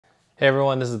Hey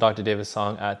everyone, this is Dr. David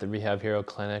Song at the Rehab Hero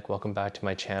Clinic. Welcome back to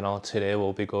my channel. Today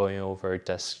we'll be going over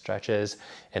desk stretches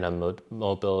and a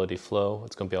mobility flow.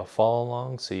 It's going to be a follow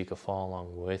along so you can follow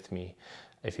along with me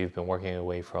if you've been working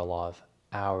away for a lot of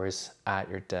hours at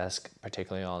your desk,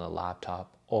 particularly on a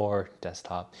laptop or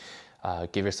desktop.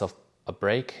 Give yourself a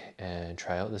break and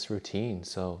try out this routine.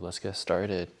 So let's get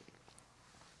started.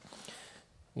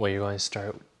 What you're going to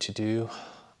start to do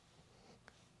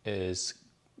is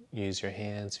use your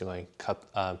hands. You're going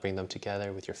to bring them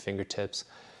together with your fingertips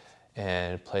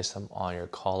and place them on your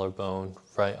collarbone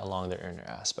right along the inner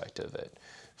aspect of it.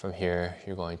 From here,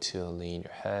 you're going to lean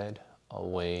your head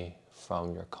away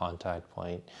from your contact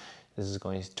point. This is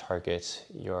going to target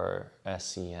your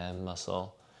SCM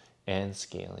muscle and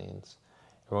scalenes.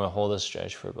 We're going to hold this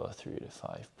stretch for about 3 to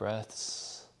 5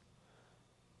 breaths.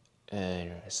 And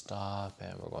you're going to stop,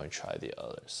 and we're going to try the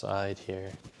other side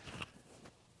here.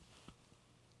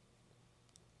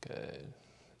 Good.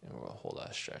 And we're going to hold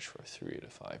that stretch for 3 to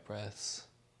 5 breaths.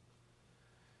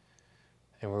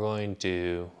 And we're going to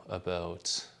do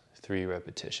about 3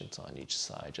 repetitions on each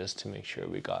side just to make sure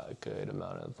we got a good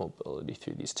amount of mobility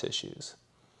through these tissues.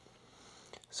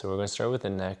 So we're going to start with the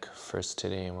neck first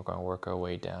today, and we're going to work our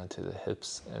way down to the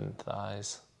hips and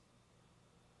thighs.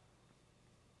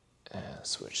 And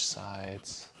switch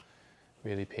sides.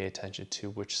 Really pay attention to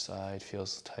which side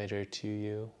feels tighter to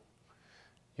you.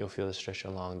 You'll feel the stretch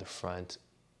along the front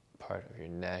part of your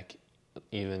neck,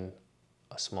 even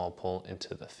a small pull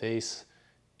into the face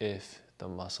if the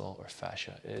muscle or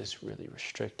fascia is really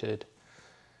restricted.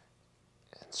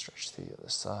 And stretch to the other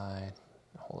side.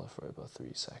 Hold it for about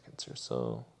 3 seconds or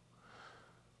so.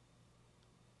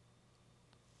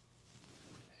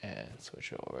 And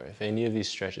switch over. If any of these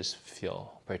stretches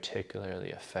feel particularly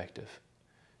effective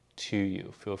to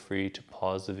you, feel free to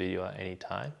pause the video at any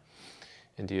time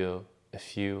and do a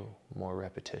few more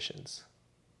repetitions.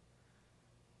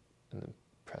 And then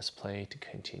press play to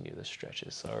continue the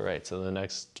stretches. All right, so the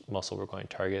next muscle we're going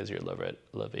to target is your levator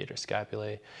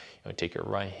scapulae. You're going to take your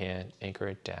right hand, anchor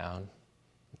it down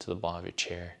to the bottom of your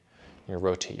chair. You're going to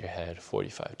rotate your head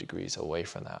 45 degrees away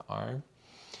from that arm.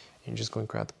 You're just going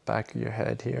to grab the back of your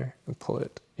head here and pull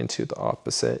it into the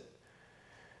opposite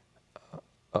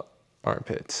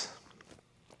armpit.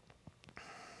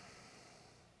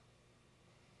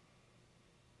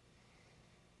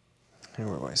 And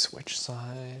we're going to switch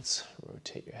sides,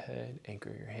 rotate your head,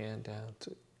 anchor your hand down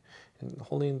to, and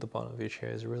holding the bottom of your chair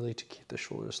is really to keep the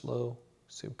shoulders low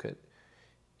so you could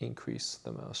increase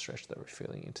the amount of stretch that we're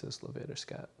feeling into this levator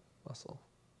scap muscle.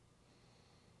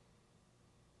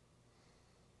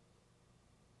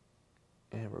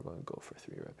 And we're going to go for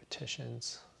 3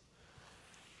 repetitions.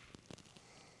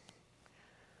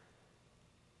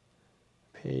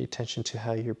 Pay attention to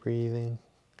how you're breathing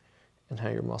and how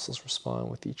your muscles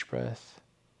respond with each breath.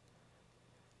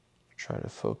 Try to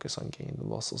focus on getting the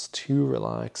muscles to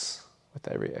relax with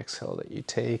every exhale that you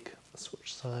take. Let's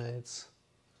switch sides.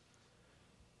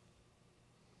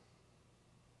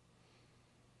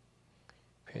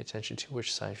 Pay attention to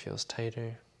which side feels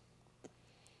tighter.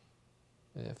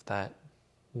 And if that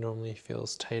normally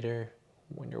feels tighter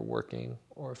when you're working,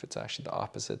 or if it's actually the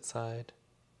opposite side,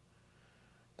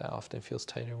 that often feels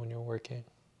tighter when you're working.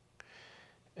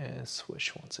 And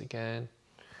switch once again.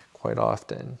 Quite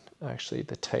often, actually,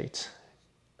 the tight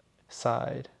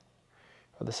side,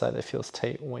 or the side that feels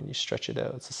tight when you stretch it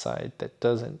out, it's the side that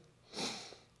doesn't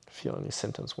feel any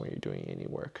symptoms when you're doing any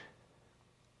work.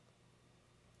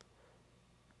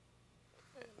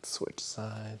 And switch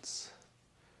sides.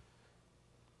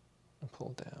 And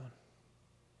pull down.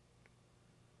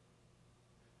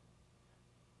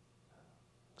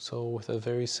 So with a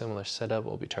very similar setup,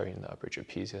 we'll be targeting the upper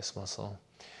trapezius muscle.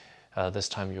 This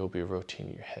time you'll be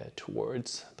rotating your head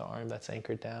towards the arm that's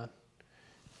anchored down.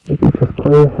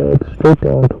 Pull your head straight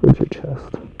down towards your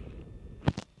chest.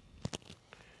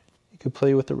 You could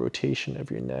play with the rotation of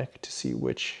your neck to see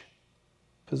which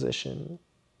position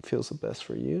feels the best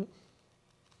for you.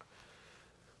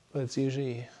 But it's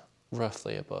usually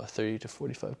roughly about a 30 to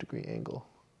 45 degree angle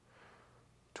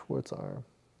towards the arm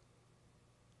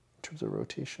in terms of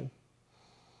rotation.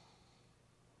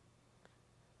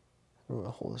 We're going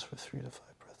to hold this for 3 to 5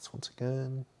 breaths once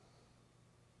again.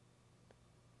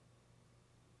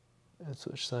 And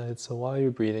switch sides. So while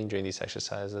you're breathing during these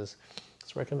exercises,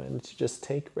 it's recommended to just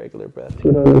take regular breaths.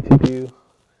 You don't need to do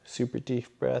super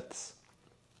deep breaths.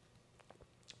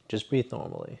 Just breathe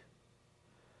normally.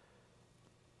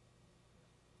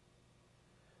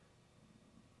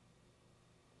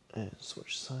 And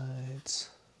switch sides.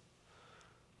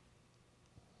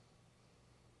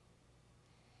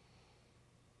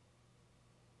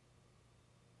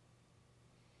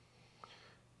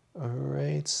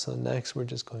 Alright, so next we're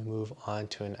just going to move on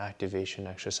to an activation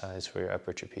exercise for your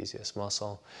upper trapezius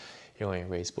muscle. You're going to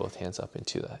raise both hands up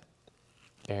into the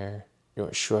air. You're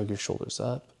going to shrug your shoulders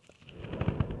up.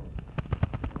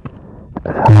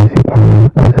 As high as you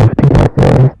can, as everything out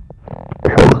there.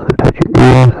 Your shoulders touch your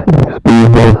ears, and you speed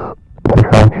this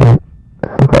contraction.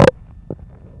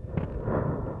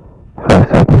 About 5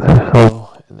 seconds or so.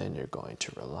 And then you're going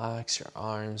to relax your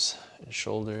arms and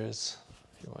shoulders.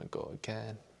 You want to go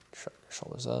again. Shrug your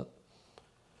shoulders up.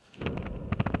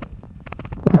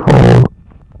 Hold.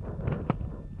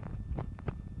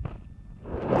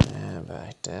 And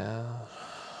back down.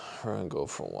 We're going to go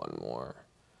for one more.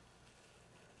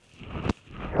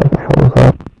 Shrug your shoulders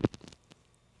up.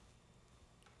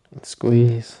 And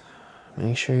squeeze.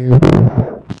 Make sure you're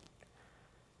breathing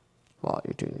while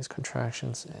you're doing these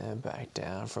contractions. And back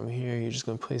down. From here, you're just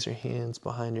going to place your hands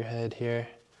behind your head here.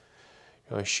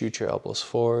 You're going to shoot your elbows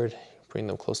forward. Bring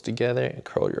them close together and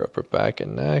curl your upper back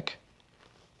and neck.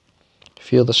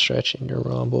 Feel the stretch in your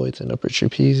rhomboids and upper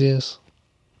trapezius.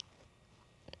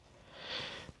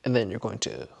 And then you're going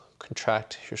to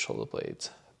contract your shoulder blades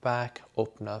back.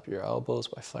 Open up your elbows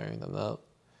by flaring them out.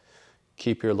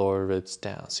 Keep your lower ribs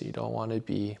down, so you don't want to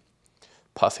be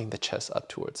puffing the chest up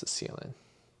towards the ceiling.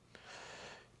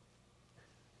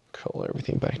 Curl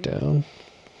everything back down.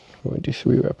 We're going to do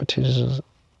 3 repetitions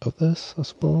of this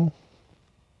as well.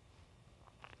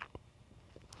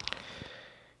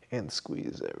 And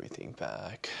squeeze everything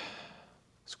back.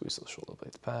 Squeeze those shoulder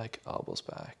blades back, elbows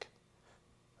back,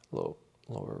 lower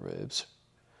ribs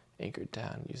anchored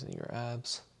down using your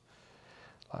abs.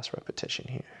 Last repetition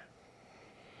here.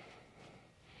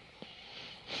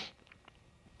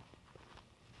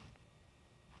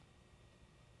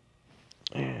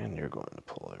 And you're going to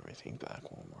pull everything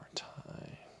back one more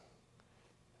time.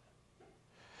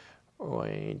 We're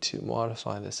going to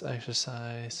modify this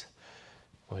exercise.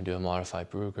 We're going to do a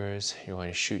modified Brugger's. You're going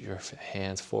to shoot your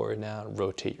hands forward now,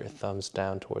 rotate your thumbs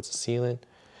down towards the ceiling.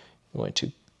 You're going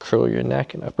to curl your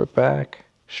neck and upper back,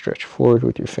 stretch forward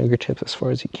with your fingertips as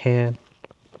far as you can.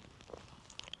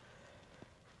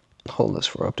 Hold this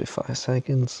for up to 5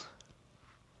 seconds.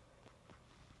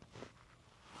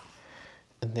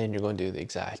 And then you're going to do the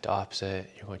exact opposite.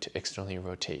 You're going to externally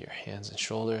rotate your hands and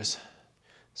shoulders,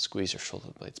 squeeze your shoulder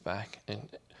blades back, and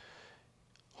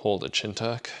hold a chin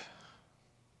tuck.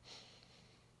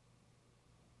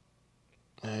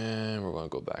 And we're going to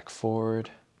go back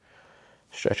forward.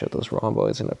 Stretch out those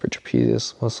rhomboids and upper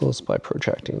trapezius muscles by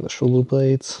protracting the shoulder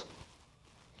blades.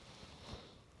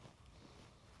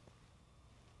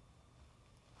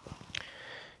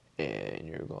 And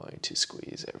you're going to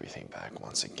squeeze everything back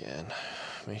once again.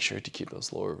 Make sure to keep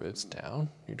those lower ribs down.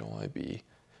 You don't want to be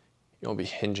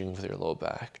hinging with your low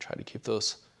back. Try to keep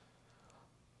those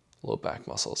low back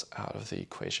muscles out of the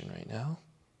equation right now.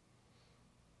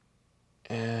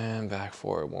 And back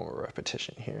forward, one more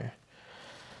repetition here.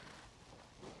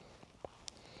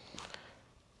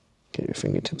 Get your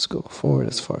fingertips go forward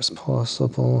as far as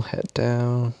possible, head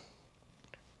down.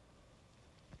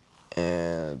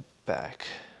 And back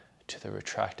to the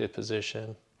retracted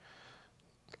position.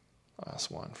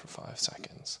 Last one for 5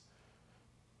 seconds.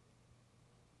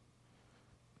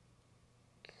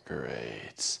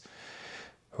 Great.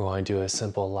 We're going to do a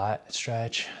simple lat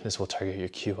stretch. This will target your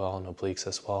QL and obliques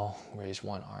as well. Raise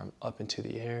one arm up into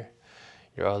the air.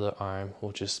 Your other arm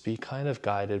will just be kind of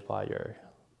guided by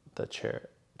the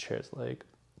chair's leg.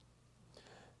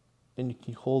 And you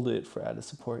can hold it for added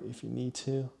support if you need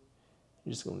to. You're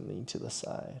just going to lean to the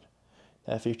side.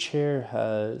 Now if your chair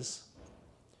has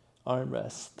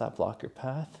armrests that block your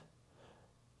path,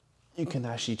 you can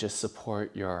actually just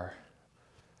support your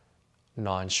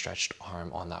non-stretched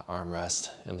arm on that armrest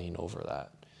and lean over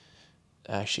that.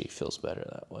 It actually feels better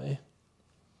that way.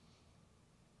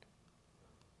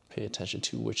 Pay attention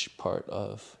to which part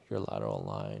of your lateral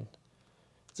line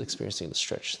is experiencing the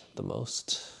stretch the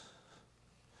most.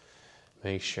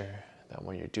 Make sure that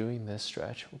when you're doing this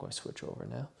stretch, we're going to switch over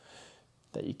now,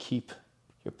 that you keep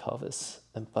your pelvis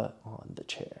and butt on the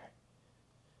chair.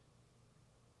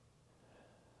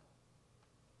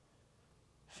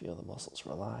 Feel the muscles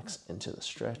relax into the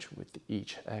stretch with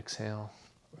each exhale.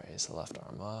 Raise the left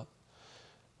arm up,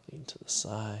 lean to the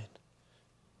side,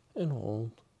 and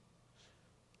hold.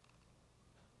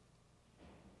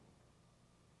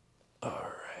 All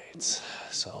right,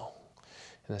 so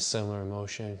in a similar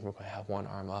motion, we're going to have one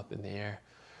arm up in the air,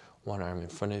 one arm in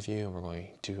front of you, and we're going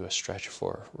to do a stretch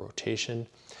for rotation.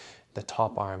 The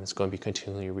top arm is going to be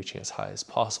continually reaching as high as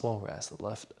possible, whereas the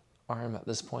left arm at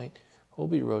this point will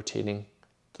be rotating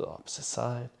to the opposite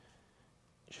side.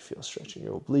 You should feel stretching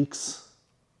your obliques,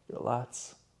 your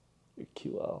lats,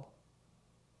 your QL.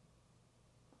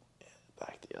 And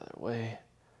back the other way.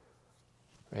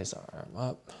 Raise our arm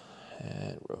up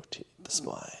and rotate the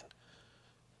spine.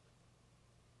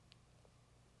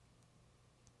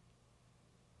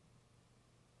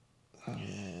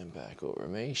 And back over.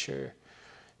 Make sure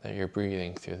that you're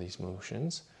breathing through these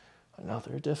motions. I know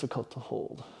they're difficult to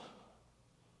hold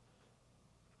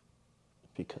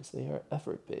because they are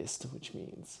effort-based, which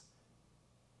means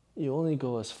you only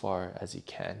go as far as you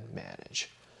can manage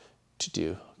to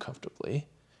do comfortably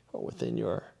or within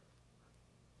your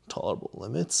tolerable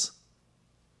limits.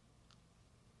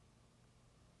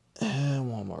 And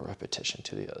one more repetition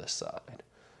to the other side.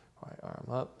 Right arm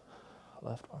up,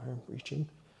 left arm reaching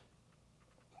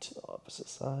to the opposite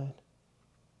side.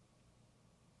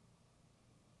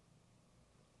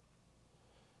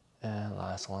 And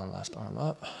last one, left arm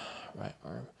up, right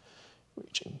arm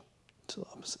reaching to the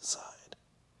opposite side.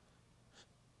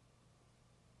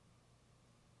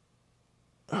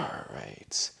 All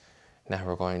right, now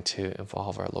we're going to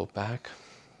involve our low back.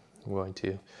 We're going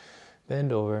to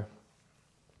bend over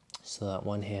so that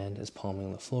one hand is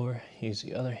palming the floor. Use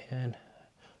the other hand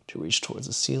to reach towards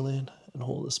the ceiling and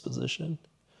hold this position.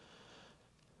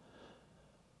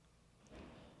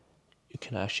 You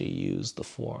can actually use the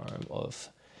forearm of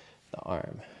the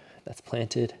arm that's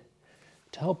planted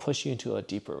to help push you into a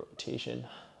deeper rotation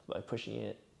by pushing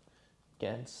it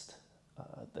against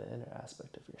the inner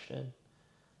aspect of your shin.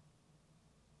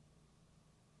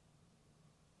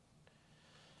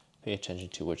 Pay attention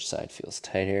to which side feels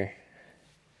tighter.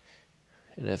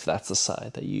 And if that's the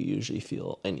side that you usually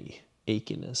feel any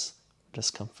achiness or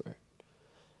discomfort.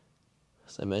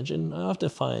 As I mentioned, I often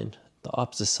find the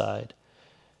opposite side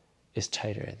is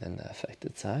tighter than the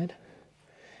affected side.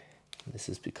 And this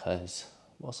is because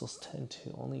muscles tend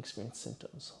to only experience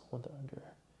symptoms when they're under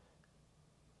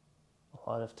a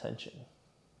lot of tension,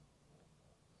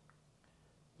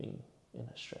 being in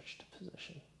a stretched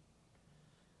position.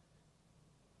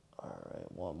 All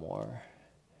right, one more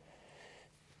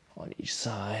on each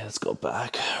side. Let's go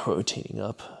back, rotating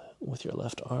up with your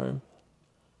left arm.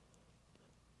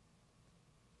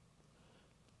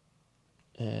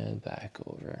 And back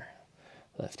over.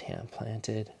 Left hand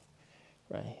planted,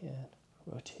 right hand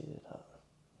rotated up.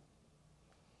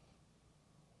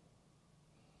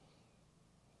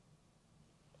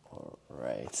 All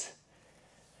right.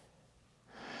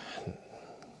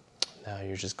 Now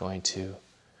you're just going to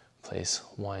place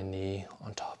one knee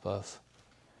on top of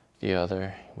the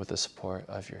other with the support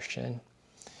of your shin.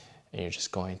 And you're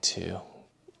just going to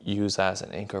use that as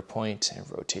an anchor point and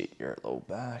rotate your low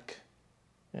back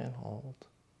and hold.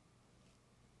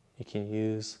 You can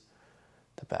use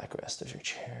the backrest of your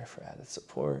chair for added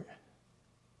support.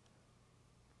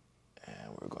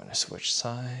 And we're going to switch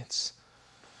sides,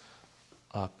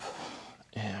 up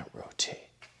and rotate.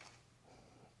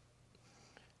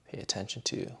 Pay attention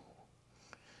to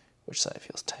which side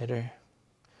feels tighter.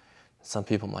 Some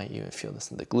people might even feel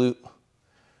this in the glute,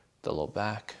 the low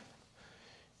back,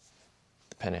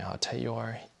 depending on how tight you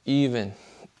are, even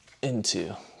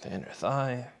into the inner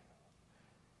thigh.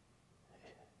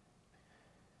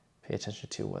 Pay attention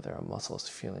to whether a muscle is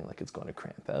feeling like it's going to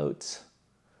cramp out.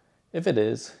 If it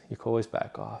is, you can always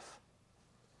back off.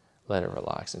 Let it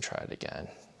relax and try it again.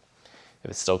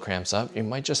 If it still cramps up, you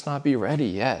might just not be ready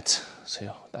yet.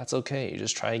 So that's okay. You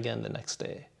just try again the next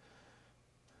day.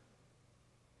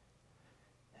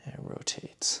 And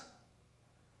rotate.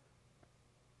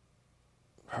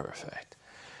 Perfect.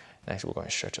 Next, we're going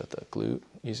to stretch out the glute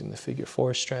using the figure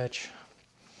 4 stretch.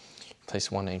 Place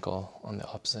one ankle on the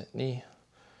opposite knee.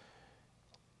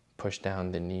 Push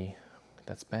down the knee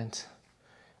that's bent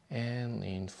and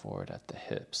lean forward at the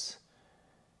hips.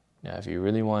 Now, if you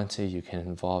really want to, you can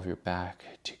involve your back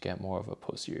to get more of a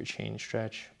posterior chain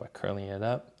stretch by curling it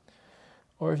up.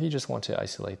 Or if you just want to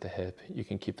isolate the hip, you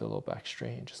can keep the low back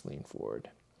straight and just lean forward.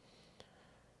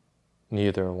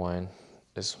 Neither one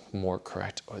is more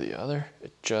correct or the other.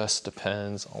 It just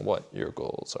depends on what your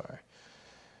goals are.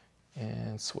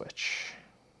 And switch.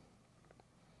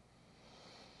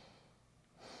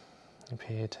 And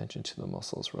pay attention to the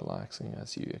muscles relaxing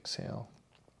as you exhale.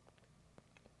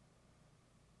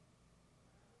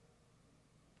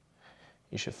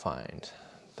 You should find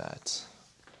that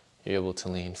you're able to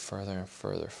lean further and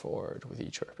further forward with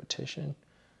each repetition.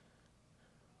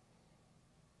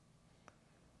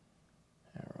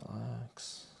 And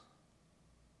relax.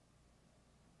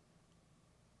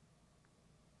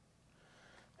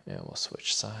 And we'll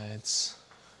switch sides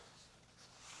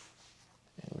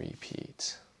and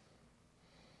repeat.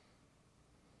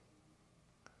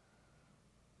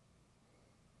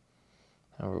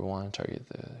 Number one, target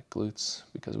the glutes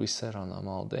because we sit on them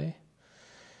all day.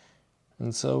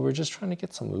 And so we're just trying to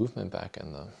get some movement back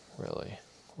in them, really.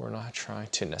 We're not trying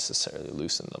to necessarily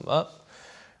loosen them up.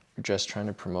 We're just trying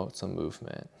to promote some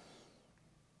movement.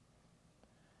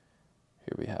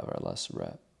 Here we have our last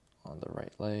rep on the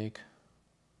right leg.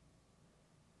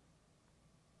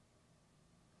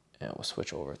 And we'll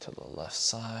switch over to the left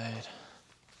side.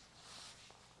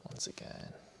 Once again,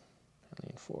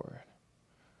 lean forward.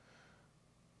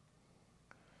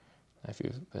 If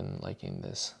you've been liking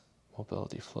this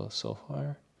mobility flow so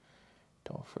far,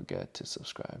 don't forget to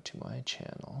subscribe to my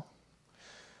channel.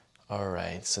 All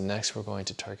right, so next we're going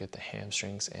to target the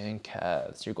hamstrings and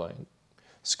calves. You're going to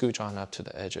scooch on up to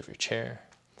the edge of your chair.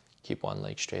 Keep one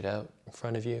leg straight out in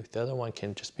front of you. The other one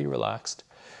can just be relaxed.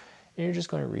 And you're just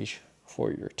going to reach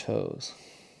for your toes.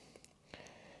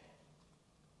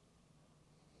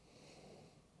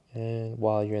 And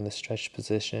while you're in the stretched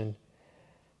position,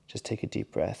 just take a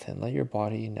deep breath and let your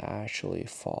body naturally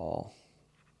fall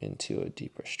into a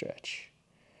deeper stretch.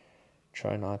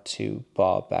 Try not to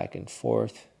bob back and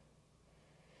forth.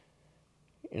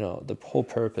 You know, the whole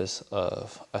purpose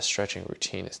of a stretching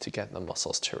routine is to get the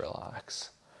muscles to relax.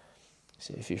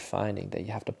 So if you're finding that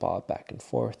you have to bob back and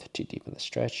forth to deepen the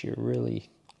stretch, you're really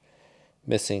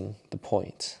missing the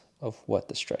point of what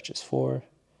the stretch is for.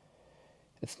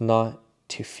 It's not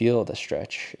to feel the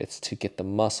stretch, it's to get the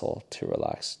muscle to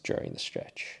relax during the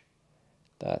stretch.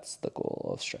 That's the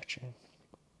goal of stretching.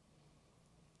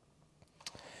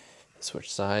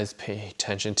 Switch sides, pay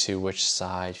attention to which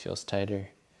side feels tighter,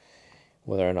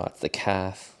 whether or not it's the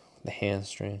calf, the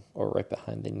hamstring, or right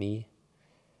behind the knee.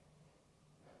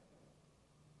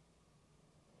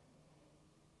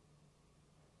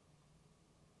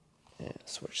 And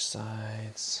switch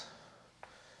sides,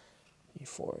 knee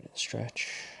forward and stretch.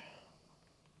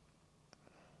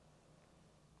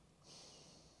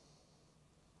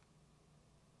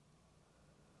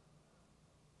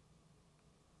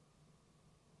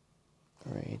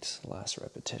 Great, last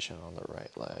repetition on the right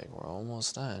leg. We're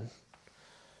almost done.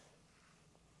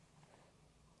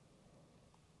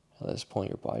 At this point,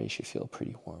 your body should feel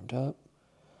pretty warmed up.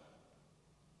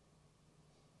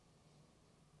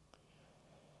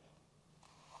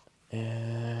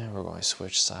 And we're going to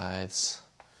switch sides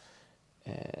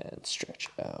and stretch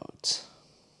out.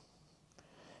 You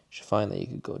should find that you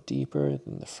could go deeper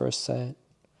than the first set,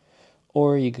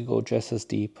 or you could go just as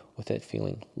deep with it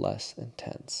feeling less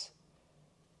intense.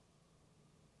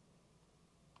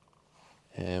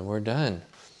 And we're done.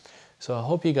 So I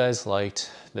hope you guys liked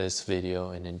this video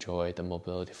and enjoyed the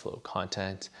mobility flow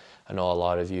content. I know a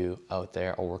lot of you out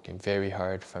there are working very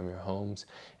hard from your homes,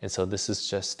 and so this is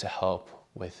just to help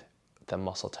with the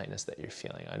muscle tightness that you're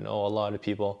feeling. I know a lot of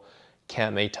people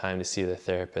can't make time to see their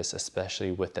therapist,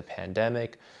 especially with the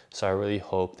pandemic, so I really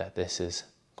hope that this is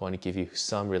going to give you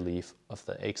some relief of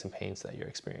the aches and pains that you're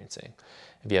experiencing.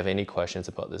 If you have any questions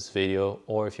about this video,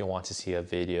 or if you want to see a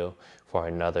video for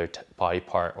another body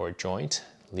part or joint,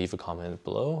 leave a comment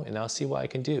below and I'll see what I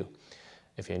can do.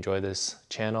 If you enjoy this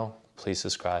channel, please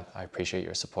subscribe. I appreciate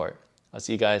your support. I'll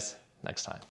see you guys next time.